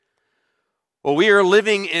Well, we are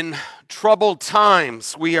living in troubled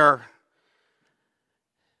times. We are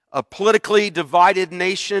a politically divided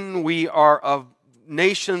nation. We are a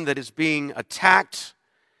nation that is being attacked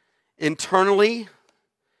internally.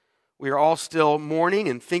 We are all still mourning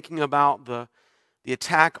and thinking about the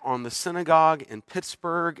attack on the synagogue in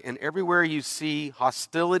Pittsburgh, and everywhere you see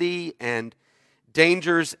hostility and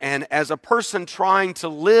dangers. And as a person trying to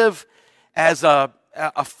live as a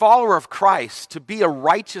follower of Christ, to be a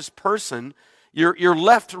righteous person, you're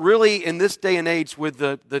left really in this day and age with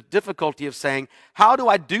the difficulty of saying, how do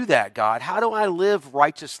I do that, God? How do I live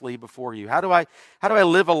righteously before you? How do I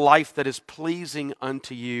live a life that is pleasing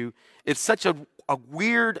unto you? It's such a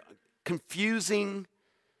weird, confusing,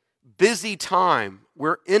 busy time.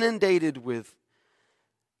 We're inundated with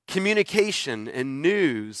communication and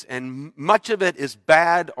news, and much of it is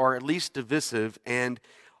bad or at least divisive. And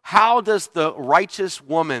how does the righteous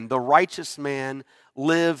woman, the righteous man,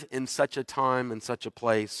 live in such a time and such a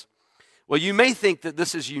place? Well, you may think that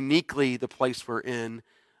this is uniquely the place we're in,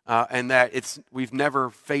 and that we've never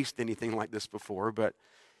faced anything like this before. But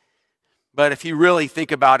if you really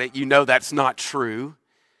think about it, you know that's not true.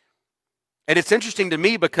 And it's interesting to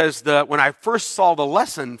me because when I first saw the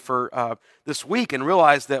lesson for this week and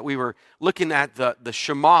realized that we were looking at the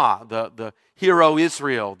Shema, the Hear, O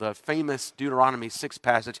Israel, the famous Deuteronomy 6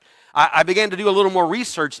 passage, I began to do a little more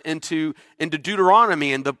research into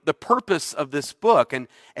Deuteronomy and the purpose of this book.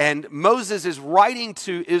 And Moses is writing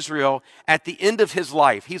to Israel at the end of his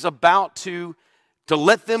life. He's about to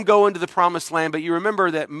let them go into the promised land, but you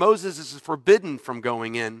remember that Moses is forbidden from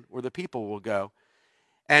going in where the people will go.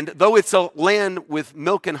 And though it's a land with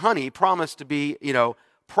milk and honey, promised to be,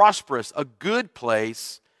 prosperous, a good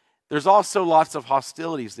place, there's also lots of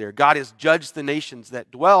hostilities there. God has judged the nations that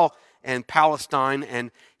dwell in Palestine,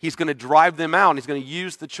 and he's going to drive them out. He's going to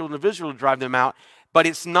use the children of Israel to drive them out. But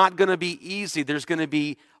it's not going to be easy. There's going to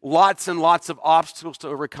be lots and lots of obstacles to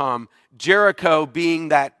overcome. Jericho being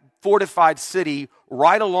that fortified city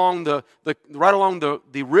right along the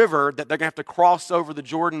river that they're going to have to cross over the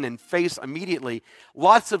Jordan and face immediately.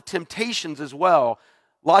 Lots of temptations as well.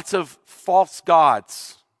 Lots of false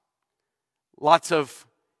gods. Lots of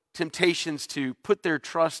temptations to put their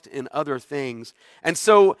trust in other things. And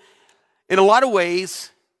so, in a lot of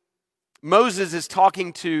ways, Moses is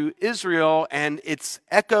talking to Israel, and its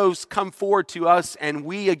echoes come forward to us, and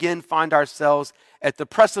we again find ourselves at the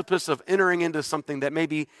precipice of entering into something that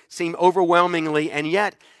maybe seem overwhelmingly, and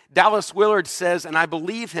yet Dallas Willard says, and I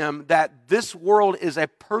believe him, that this world is a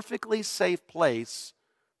perfectly safe place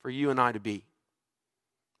for you and I to be.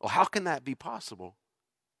 Well, how can that be possible?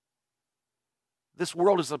 This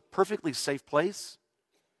world is a perfectly safe place.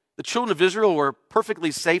 The children of Israel were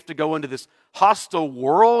perfectly safe to go into this hostile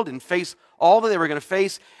world and face all that they were going to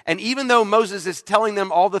face. And even though Moses is telling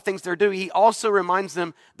them all the things they're doing, he also reminds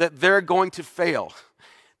them that they're going to fail.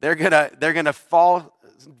 They're going to fall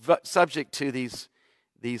subject to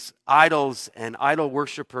these idols and idol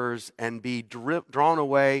worshipers and be drawn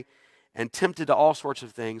away and tempted to all sorts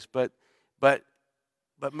of things. But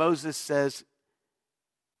Moses says,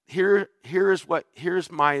 here's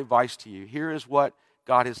my advice to you. Here is what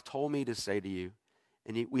God has told me to say to you.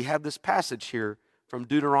 And we have this passage here from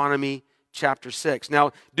Deuteronomy chapter 6.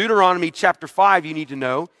 Now, Deuteronomy chapter 5, you need to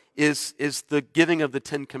know, is the giving of the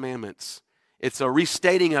Ten Commandments. It's a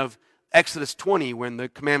restating of Exodus 20 when the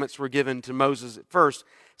commandments were given to Moses at first.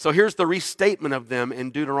 So here's the restatement of them in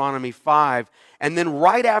Deuteronomy 5. And then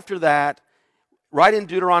right after that, right in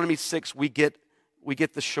Deuteronomy 6, we get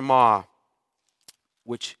the Shema,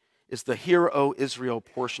 which is the Hear, O Israel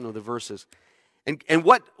portion of the verses. And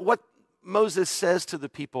what Moses says to the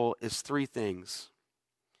people is three things.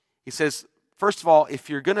 He says, first of all, if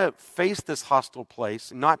you're going to face this hostile place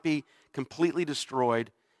and not be completely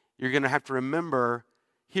destroyed, you're going to have to remember,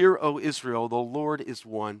 Hear, O Israel, the Lord is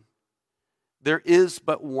one. There is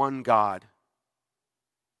but one God.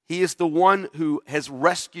 He is the one who has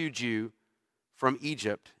rescued you from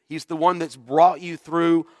Egypt. He's the one that's brought you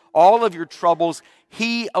through all of your troubles.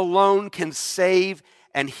 He alone can save,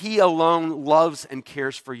 and He alone loves and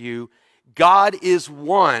cares for you. God is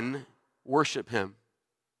one. Worship Him.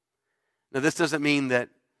 Now, this doesn't mean that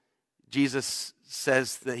Jesus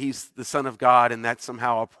says that He's the Son of God and that's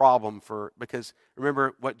somehow a problem because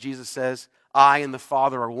remember what Jesus says, I and the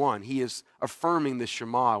Father are one. He is affirming the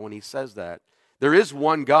Shema when He says that. There is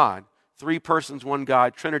one God, three persons, one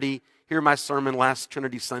God, Trinity. Hear my sermon last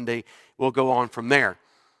Trinity Sunday. We'll go on from there.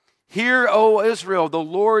 Hear, O Israel, the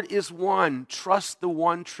Lord is one. Trust the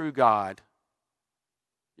one true God.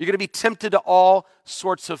 You're going to be tempted to all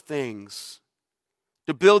sorts of things,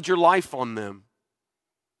 to build your life on them.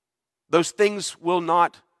 Those things will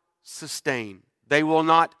not sustain. They will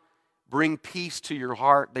not bring peace to your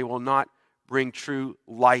heart. They will not bring true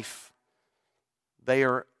life. They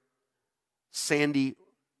are sandy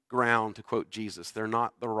ground, to quote Jesus. They're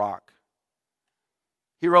not the rock.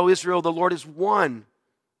 Hear, O Israel, the Lord is one.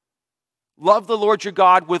 Love the Lord your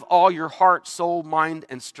God with all your heart, soul, mind,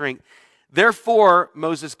 and strength. Therefore,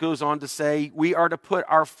 Moses goes on to say, we are to put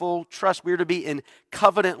our full trust. We are to be in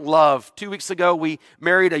covenant love. 2 weeks ago, we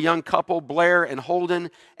married a young couple, Blair and Holden,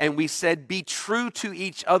 and we said, be true to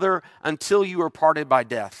each other until you are parted by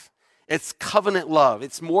death. It's covenant love.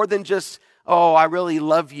 It's more than just, oh, I really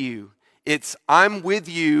love you. It's, I'm with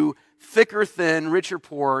you, thick or thin, rich or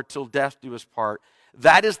poor, till death do us part.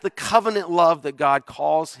 That is the covenant love that God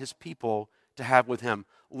calls his people to have with him.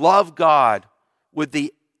 Love God with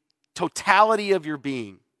the totality of your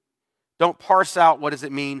being. Don't parse out what does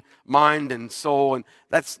it mean, mind and soul. And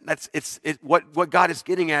what God is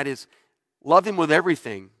getting at is love him with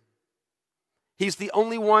everything. He's the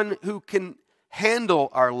only one who can handle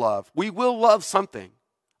our love. We will love something,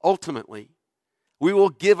 ultimately. We will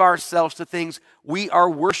give ourselves to things. We are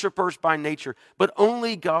worshipers by nature, but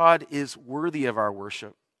only God is worthy of our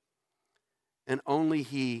worship. And only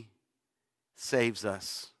he saves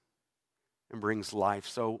us and brings life.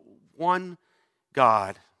 So one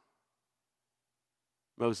God,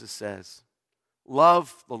 Moses says,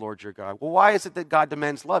 love the Lord your God. Well, why is it that God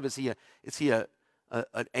demands love? Is he an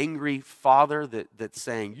angry father that's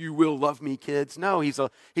saying, you will love me, kids? No, he's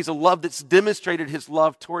a love that's demonstrated his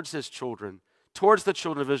love towards his children, towards the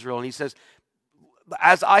children of Israel. And he says,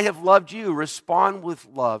 as I have loved you, respond with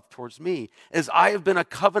love towards me. As I have been a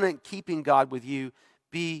covenant-keeping God with you,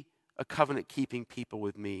 be a covenant-keeping people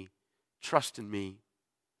with me. Trust in me,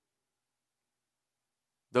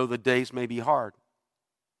 though the days may be hard.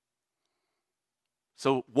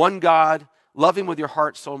 So one God, love him with your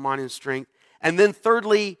heart, soul, mind, and strength. And then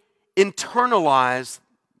thirdly, internalize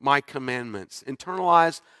my commandments.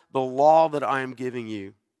 Internalize the law that I am giving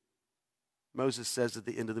you. Moses says at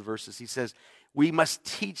the end of the verses, he says, we must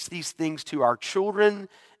teach these things to our children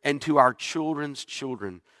and to our children's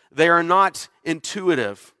children. They are not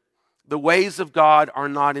intuitive. The ways of God are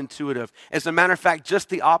not intuitive. As a matter of fact, just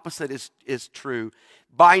the opposite is true.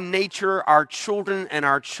 By nature, our children and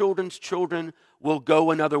our children's children will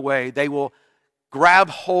go another way. They will grab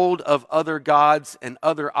hold of other gods and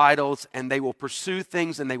other idols, and they will pursue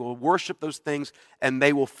things, and they will worship those things, and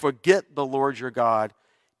they will forget the Lord your God.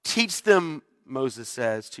 Teach them, Moses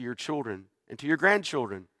says, to your children and to your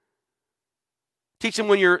grandchildren. Teach them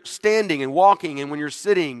when you're standing and walking, and when you're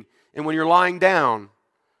sitting, and when you're lying down.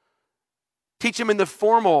 Teach them in the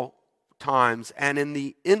formal times and in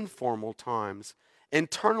the informal times.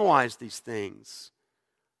 Internalize these things,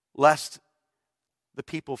 lest the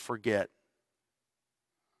people forget.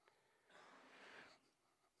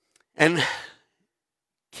 And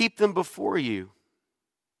keep them before you.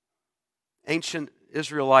 Ancient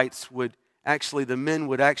Israelites the men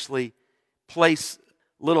would actually place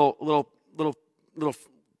little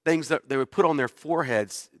things that they would put on their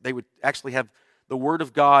foreheads. They would actually have the Word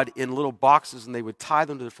of God in little boxes, and they would tie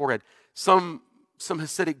them to their forehead. Some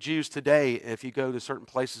Hasidic Jews today, if you go to certain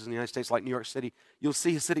places in the United States, like New York City, you'll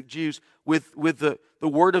see Hasidic Jews with the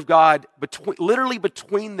Word of God literally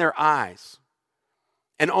between their eyes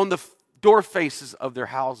and on the door faces of their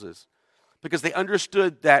houses, because they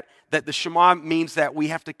understood that the Shema means that we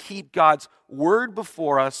have to keep God's Word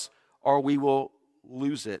before us, or we will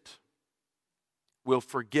lose it. We'll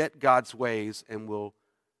forget God's ways and we'll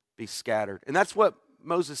be scattered. And that's what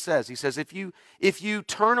Moses says. He says, if you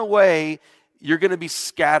turn away, you're going to be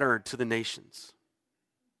scattered to the nations.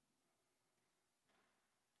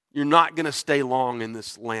 You're not going to stay long in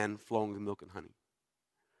this land flowing with milk and honey.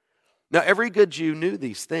 Now, every good Jew knew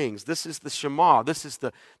these things. This is the Shema. This is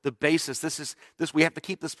the basis. This we have to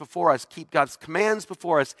keep this before us. Keep God's commands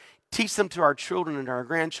before us. Teach them to our children and our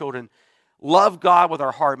grandchildren. Love God with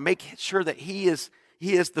our heart. Make sure that He is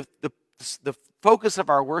the focus of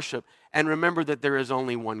our worship. And remember that there is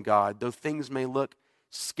only one God. Though things may look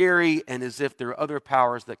scary and as if there are other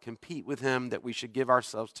powers that compete with Him that we should give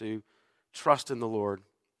ourselves to, trust in the Lord.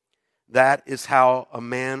 That is how a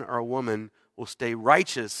man or a woman will stay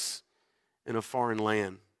righteous in a foreign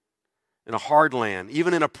land, in a hard land,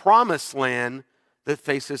 even in a promised land that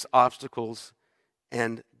faces obstacles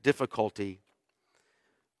and difficulty.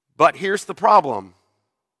 But here's the problem.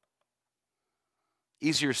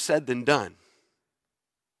 Easier said than done.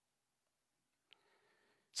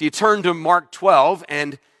 So you turn to Mark 12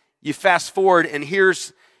 and you fast forward, and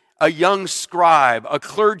here's a young scribe, a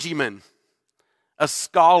clergyman, a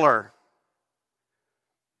scholar,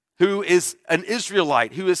 who is an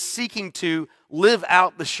Israelite, who is seeking to live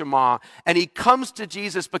out the Shema. And he comes to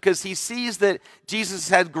Jesus because he sees that Jesus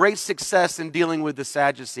had great success in dealing with the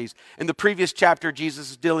Sadducees. In the previous chapter,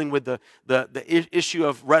 Jesus is dealing with the issue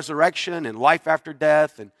of resurrection and life after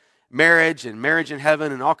death and marriage in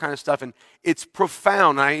heaven and all kind of stuff. And it's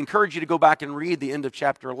profound. I encourage you to go back and read the end of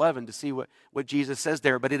chapter 11 to see what Jesus says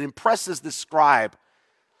there. But it impresses the scribe.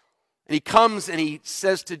 And he comes and he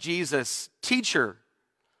says to Jesus, "Teacher,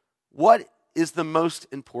 what is the most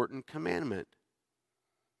important commandment?"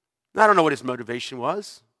 Now, I don't know what his motivation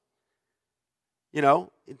was.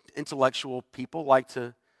 Intellectual people like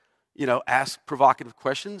to, ask provocative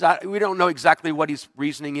questions. We don't know exactly what his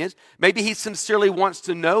reasoning is. Maybe he sincerely wants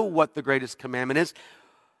to know what the greatest commandment is.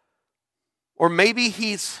 Or maybe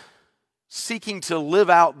he's seeking to live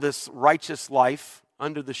out this righteous life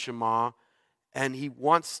under the Shema, and he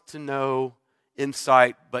wants to know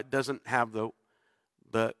insight but doesn't have the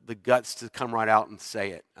guts to come right out and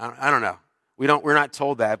say it. I don't know. We're not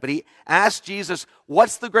told that. But he asked Jesus,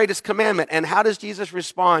 what's the greatest commandment? And how does Jesus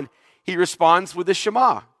respond? He responds with the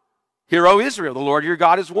Shema. "Hear, O Israel, the Lord your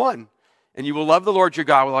God is one. And you will love the Lord your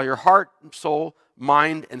God with all your heart, soul,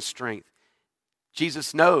 mind, and strength."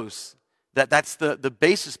 Jesus knows that that's the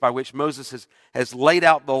basis by which Moses has laid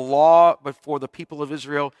out the law before the people of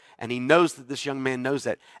Israel. And he knows that this young man knows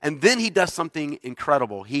that. And then he does something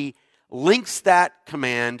incredible. He links that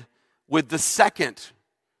command with the second.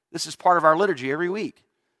 This is part of our liturgy every week.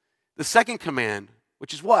 The second command,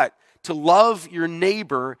 which is what? To love your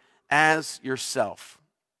neighbor as yourself,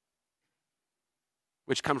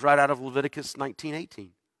 which comes right out of Leviticus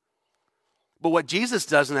 19:18. But what Jesus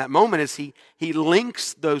does in that moment is he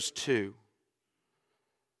links those two.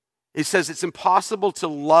 He says it's impossible to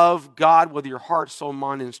love God with your heart, soul,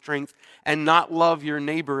 mind, and strength and not love your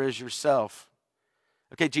neighbor as yourself.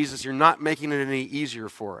 Okay, Jesus, you're not making it any easier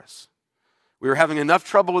for us. We were having enough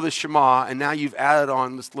trouble with the Shema, and now you've added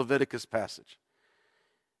on this Leviticus passage.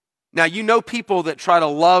 Now, people that try to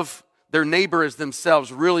love their neighbor as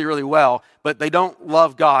themselves really, really well, but they don't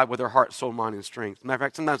love God with their heart, soul, mind, and strength. Matter of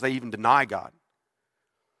fact, sometimes they even deny God.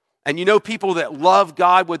 And people that love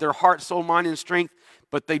God with their heart, soul, mind, and strength,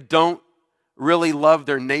 but they don't really love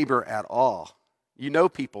their neighbor at all.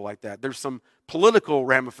 People like that. There's some political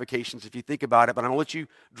ramifications if you think about it, but I'm going to let you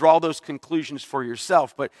draw those conclusions for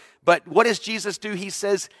yourself. But what does Jesus do? He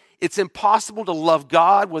says it's impossible to love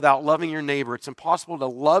God without loving your neighbor. It's impossible to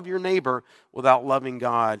love your neighbor without loving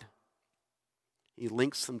God. He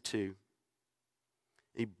links them two.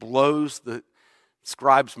 He blows the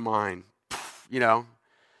scribe's mind,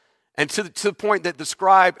 And to the point that the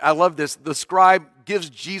scribe, I love this, the scribe gives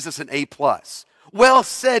Jesus an A+. "Well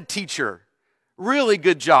said, teacher. Really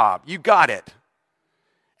good job. You got it."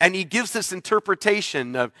 And he gives this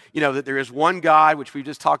interpretation of, that there is one God, which we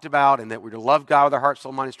just talked about, and that we're to love God with our heart,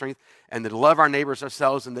 soul, mind, and strength, and to love our neighbors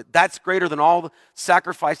ourselves, and that's greater than all the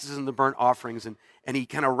sacrifices and the burnt offerings. And he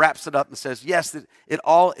kind of wraps it up and says, yes,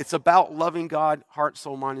 it's about loving God, heart,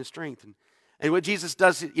 soul, mind, and strength. And what Jesus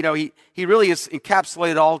does, he really has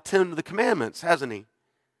encapsulated all 10 of the commandments, hasn't he?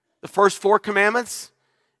 The first 4 commandments,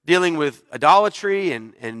 dealing with idolatry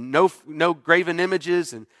and no graven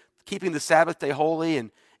images and keeping the Sabbath day holy.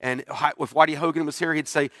 And if Whitey Hogan was here, he'd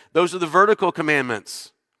say, those are the vertical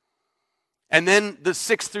commandments. And then the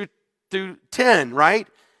 6 through 10, right?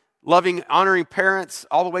 Loving, honoring parents,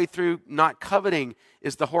 all the way through not coveting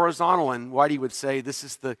is the horizontal. And Whitey would say, this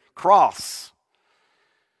is the cross.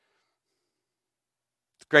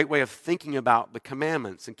 It's a great way of thinking about the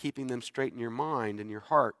commandments and keeping them straight in your mind and your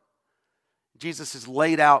heart. Jesus has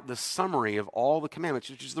laid out the summary of all the commandments,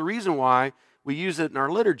 which is the reason why we use it in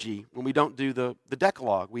our liturgy when we don't do the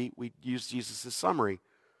Decalogue. We use Jesus' summary.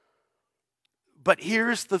 But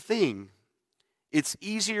here's the thing. It's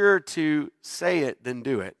easier to say it than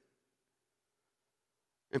do it.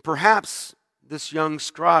 And perhaps this young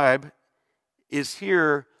scribe is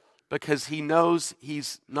here because he knows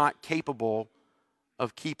he's not capable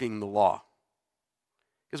of keeping the law.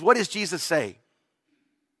 Because what does Jesus say?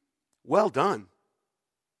 Well done.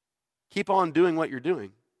 Keep on doing what you're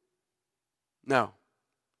doing. No.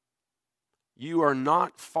 You are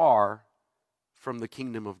not far from the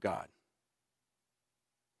kingdom of God.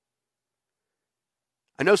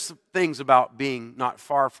 I know some things about being not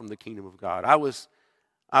far from the kingdom of God. I was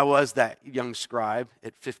that young scribe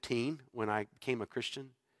at 15 when I became a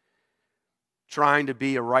Christian, trying to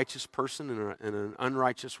be a righteous person in an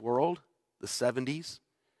unrighteous world, the 70s.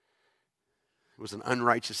 It was an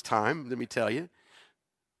unrighteous time, let me tell you.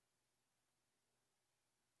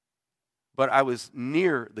 But I was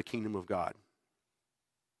near the kingdom of God.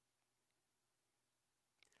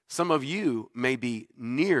 Some of you may be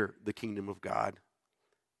near the kingdom of God,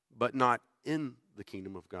 but not in the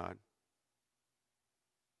kingdom of God.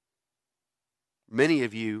 Many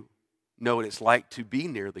of you know what it's like to be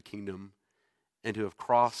near the kingdom and to have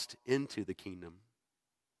crossed into the kingdom.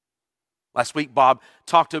 Last week, Bob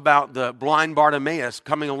talked about the blind Bartimaeus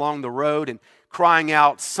coming along the road and crying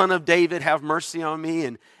out, "Son of David, have mercy on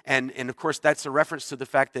me." And of course, that's a reference to the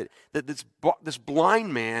fact that this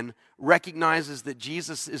blind man recognizes that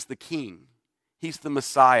Jesus is the king. He's the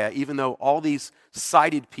Messiah, even though all these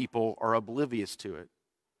sighted people are oblivious to it.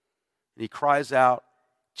 And he cries out,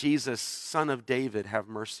 "Jesus, Son of David, have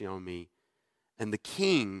mercy on me." And the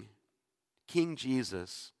King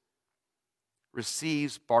Jesus,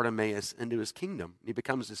 receives Bartimaeus into his kingdom. He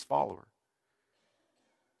becomes his follower.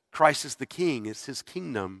 Christ is the King. It's his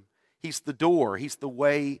kingdom. He's the door. He's the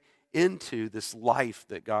way into this life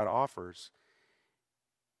that God offers.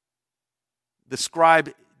 The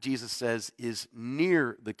scribe, Jesus says, is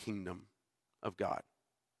near the kingdom of God.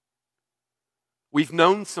 We've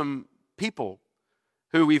known some people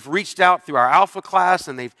who we've reached out through our Alpha class,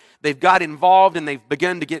 and they've got involved, and they've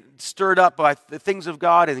begun to get stirred up by the things of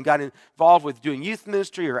God, and got involved with doing youth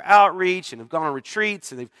ministry or outreach, and have gone on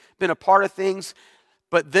retreats, and they've been a part of things,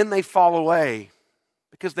 but then they fall away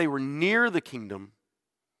because they were near the kingdom,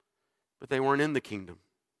 but they weren't in the kingdom.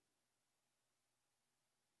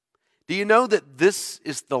 Do you know that this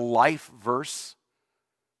is the life verse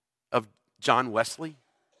of John Wesley?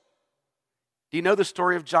 Do you know the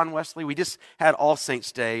story of John Wesley? We just had All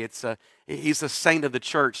Saints' Day. He's a saint of the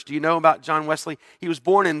church. Do you know about John Wesley? He was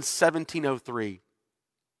born in 1703.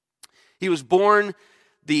 He was born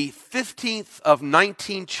the 15th of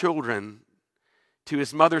 19 children to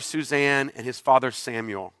his mother Suzanne and his father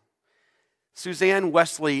Samuel. Suzanne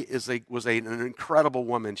Wesley was an incredible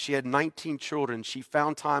woman. She had 19 children. She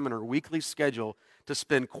found time in her weekly schedule to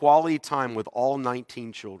spend quality time with all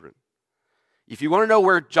 19 children. If you want to know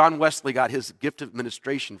where John Wesley got his gift of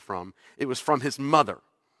administration from, it was from his mother.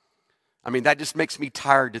 I mean, that just makes me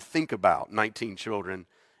tired to think about 19 children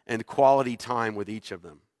and quality time with each of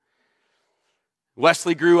them.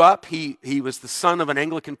 Wesley grew up. He was the son of an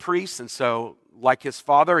Anglican priest, and so, like his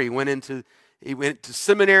father, he went to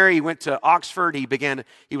seminary. He went to Oxford.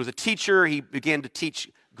 He was a teacher. He began to teach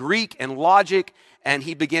Greek and logic, and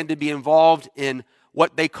he began to be involved in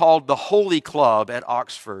what they called the Holy Club at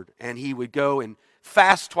Oxford. And he would go and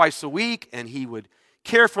fast twice a week, and he would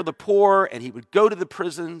care for the poor, and he would go to the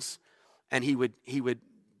prisons, and he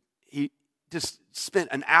just spent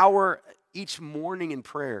an hour each morning in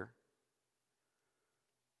prayer,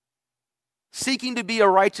 seeking to be a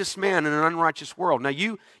righteous man in an unrighteous world. Now,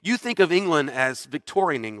 you think of England as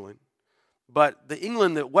Victorian England, but the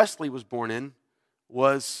England that Wesley was born in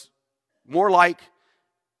was more like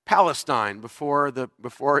Palestine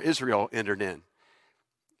before Israel entered in.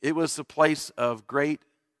 It was a place of great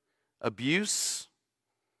abuse,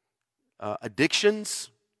 addictions.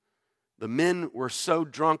 The men were so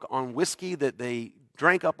drunk on whiskey that they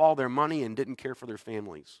drank up all their money and didn't care for their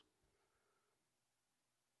families.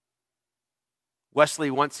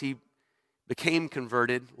 Wesley, once he became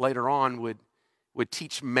converted, later on would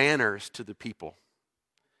teach manners to the people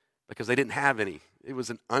because they didn't have any. It was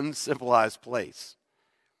an uncivilized place.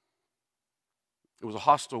 It was a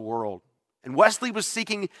hostile world. And Wesley was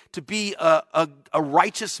seeking to be a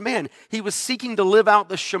righteous man. He was seeking to live out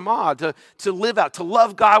the Shema, to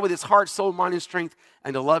love God with his heart, soul, mind, and strength,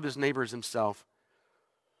 and to love his neighbor as himself.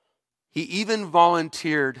 He even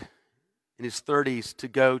volunteered in his 30s to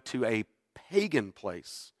go to a pagan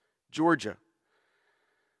place, Georgia.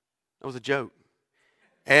 That was a joke.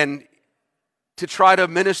 And to try to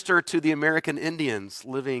minister to the American Indians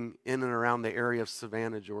living in and around the area of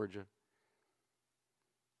Savannah, Georgia.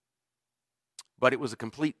 But it was a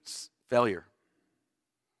complete failure.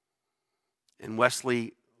 And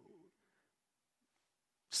Wesley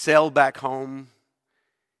sailed back home,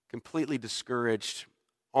 completely discouraged.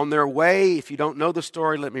 On their way, if you don't know the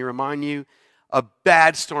story, let me remind you, a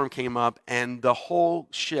bad storm came up, and the whole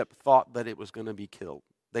ship thought that it was going to be killed.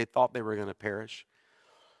 They thought they were going to perish.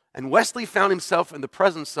 And Wesley found himself in the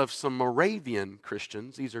presence of some Moravian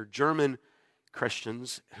Christians. These are German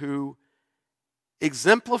Christians who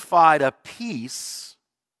exemplified a peace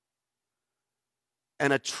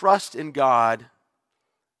and a trust in God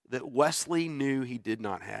that Wesley knew he did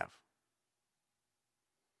not have.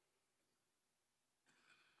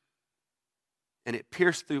 And it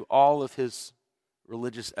pierced through all of his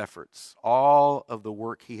religious efforts, all of the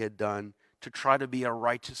work he had done to try to be a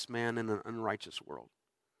righteous man in an unrighteous world.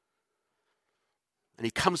 And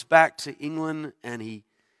he comes back to England, and he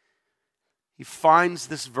finds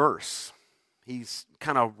this verse. he's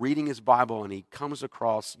kind of reading his Bible and he comes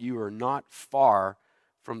across, you are not far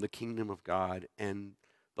from the kingdom of God. And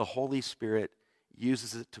the Holy Spirit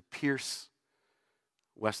uses it to pierce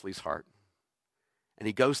Wesley's heart. And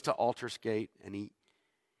he goes to Aldersgate and he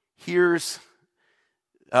hears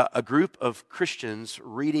a group of Christians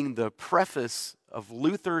reading the preface of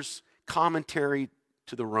Luther's commentary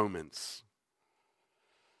to the Romans.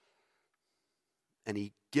 And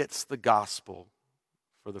he gets the gospel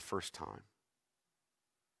for the first time.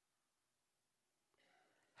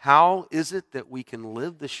 How is it that we can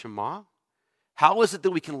live the Shema? How is it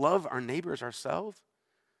that we can love our neighbors ourselves?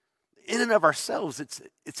 In and of ourselves,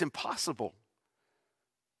 it's impossible.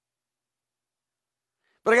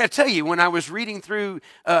 But I got to tell you, when I was reading through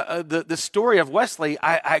the story of Wesley,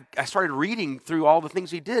 I started reading through all the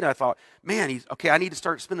things he did. I thought, man, I need to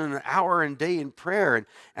start spending an hour a day in prayer,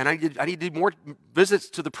 and I need to do more visits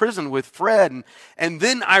to the prison with Fred. And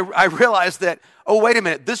then I realized that, oh, wait a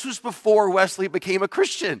minute, this was before Wesley became a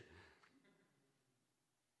Christian.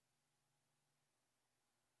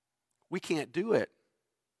 We can't do it.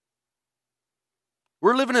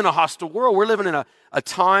 We're living in a hostile world. We're living in a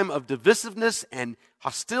time of divisiveness and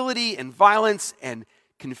hostility and violence and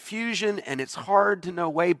confusion, and it's hard to know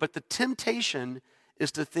way. But the temptation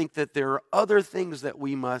is to think that there are other things that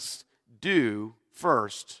we must do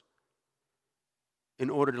first in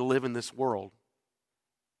order to live in this world.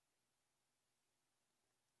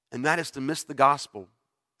 And that is to miss the gospel,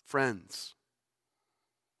 friends.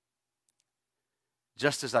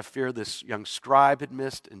 Just as I fear this young scribe had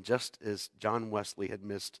missed, and just as John Wesley had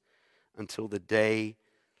missed until the day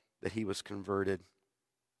that he was converted.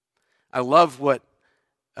 I love what,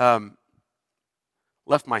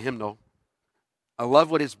 left my hymnal. I love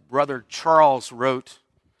what his brother Charles wrote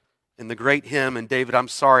in the great hymn. And David, I'm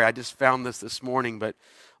sorry, I just found this morning, but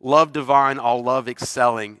love divine, all love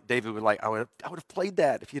excelling. David would I would have played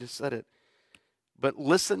that if you'd have said it. But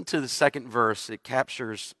listen to the second verse. It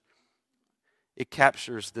captures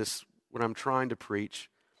this, what I'm trying to preach.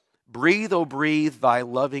 Breathe, oh breathe, thy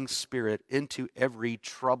loving spirit into every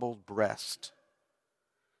troubled breast.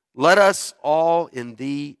 Let us all in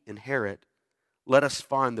thee inherit. Let us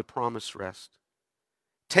find the promised rest.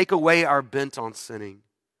 Take away our bent on sinning.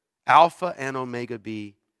 Alpha and Omega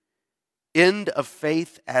be. End of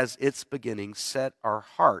faith as its beginning. Set our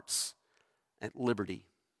hearts at liberty.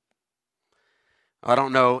 I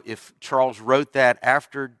don't know if Charles wrote that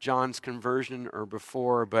after John's conversion or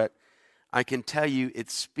before, but I can tell you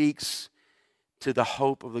it speaks to the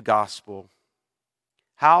hope of the gospel.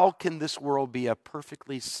 How can this world be a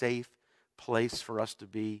perfectly safe place for us to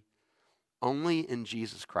be? Only in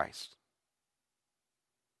Jesus Christ.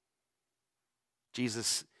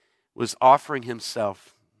 Jesus was offering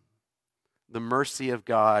himself, the mercy of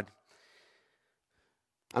God.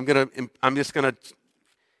 I'm going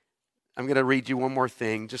to read you one more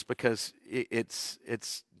thing just because it's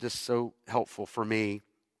just so helpful for me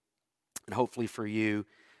and hopefully for you.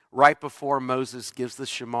 Right before Moses gives the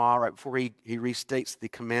Shema, right before he restates the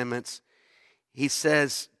commandments, he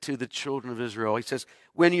says to the children of Israel, he says,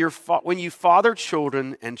 when you father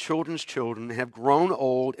children and children's children have grown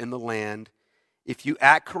old in the land, if you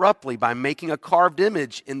act corruptly by making a carved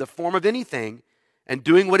image in the form of anything and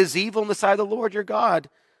doing what is evil in the sight of the Lord your God,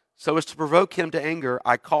 so as to provoke him to anger,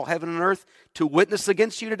 I call heaven and earth to witness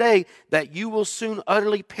against you today that you will soon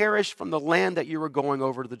utterly perish from the land that you are going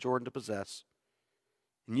over to the Jordan to possess.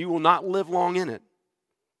 And you will not live long in it.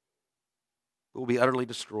 It will be utterly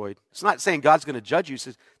destroyed. It's not saying God's going to judge you. It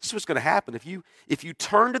says this is what's going to happen. If you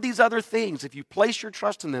turn to these other things, if you place your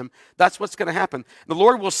trust in them, that's what's going to happen. The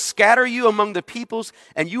Lord will scatter you among the peoples,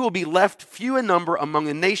 and you will be left few in number among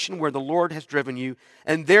the nation where the Lord has driven you,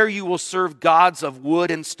 and there you will serve gods of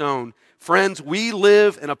wood and stone. Friends, we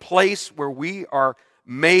live in a place where we are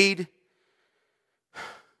made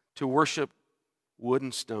to worship wood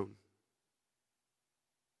and stone.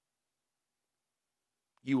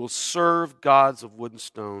 You will serve gods of wood and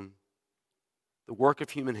stone, the work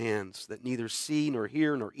of human hands that neither see nor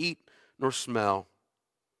hear nor eat nor smell.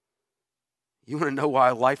 You want to know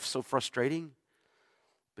why life's so frustrating?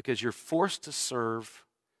 Because you're forced to serve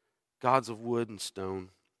gods of wood and stone.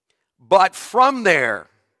 But from there,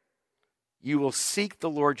 you will seek the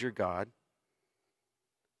Lord your God,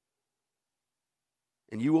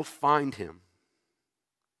 and you will find him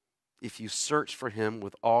if you search for him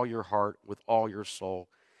with all your heart, with all your soul.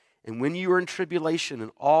 And when you are in tribulation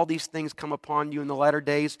and all these things come upon you in the latter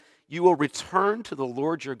days, you will return to the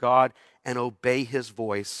Lord your God and obey his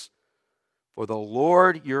voice. For the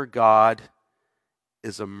Lord your God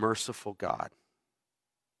is a merciful God.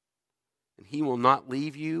 And he will not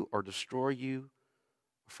leave you or destroy you,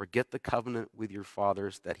 forget the covenant with your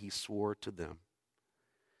fathers that he swore to them.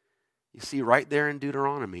 You see, right there in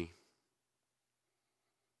Deuteronomy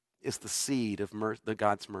is the seed of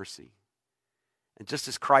God's mercy. And just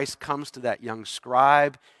as Christ comes to that young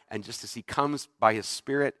scribe, and just as he comes by his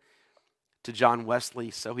Spirit to John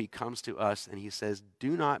Wesley, so he comes to us and he says,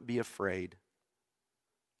 do not be afraid.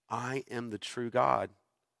 I am the true God.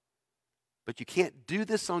 But you can't do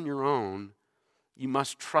this on your own. You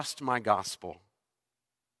must trust my gospel.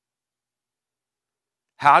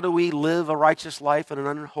 How do we live a righteous life in an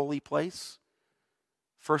unholy place?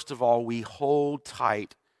 First of all, we hold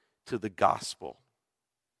tight to the gospel.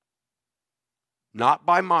 Not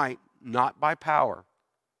by might, not by power,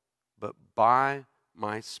 but by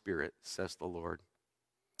my Spirit, says the Lord.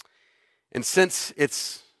 And since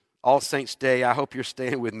it's All Saints Day, I hope you're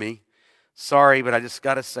staying with me. Sorry, but I just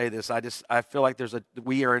got to say this. I feel like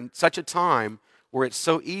we are in such a time where it's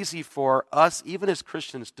so easy for us, even as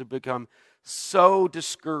Christians, to become so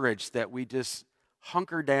discouraged that we just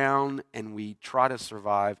hunker down and we try to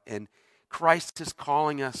survive. And Christ is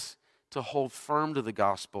calling us to hold firm to the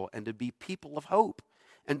gospel and to be people of hope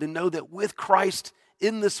and to know that with Christ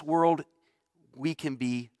in this world, we can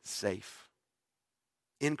be safe.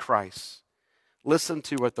 In Christ. Listen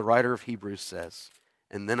to what the writer of Hebrews says,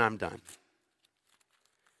 and then I'm done.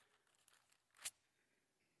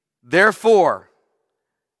 Therefore,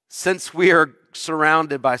 since we are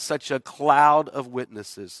surrounded by such a cloud of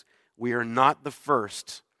witnesses, we are not the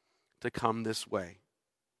first to come this way.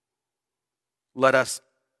 Let us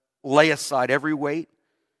lay aside every weight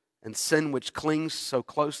and sin which clings so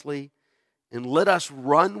closely, and let us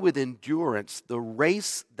run with endurance the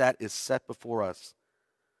race that is set before us,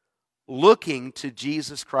 looking to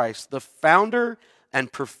Jesus Christ, the founder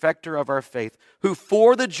and perfecter of our faith, who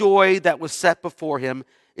for the joy that was set before him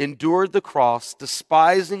endured the cross,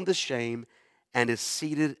 despising the shame, and is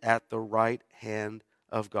seated at the right hand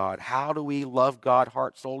of God. How do we love God,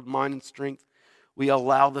 heart, soul, mind, and strength? We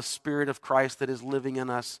allow the Spirit of Christ that is living in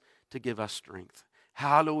us to give us strength.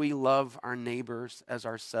 How do we love our neighbors as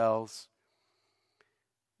ourselves?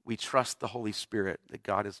 We trust the Holy Spirit that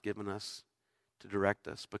God has given us to direct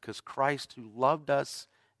us, because Christ, who loved us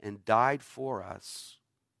and died for us,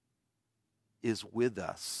 is with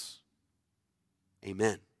us.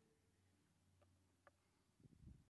 Amen.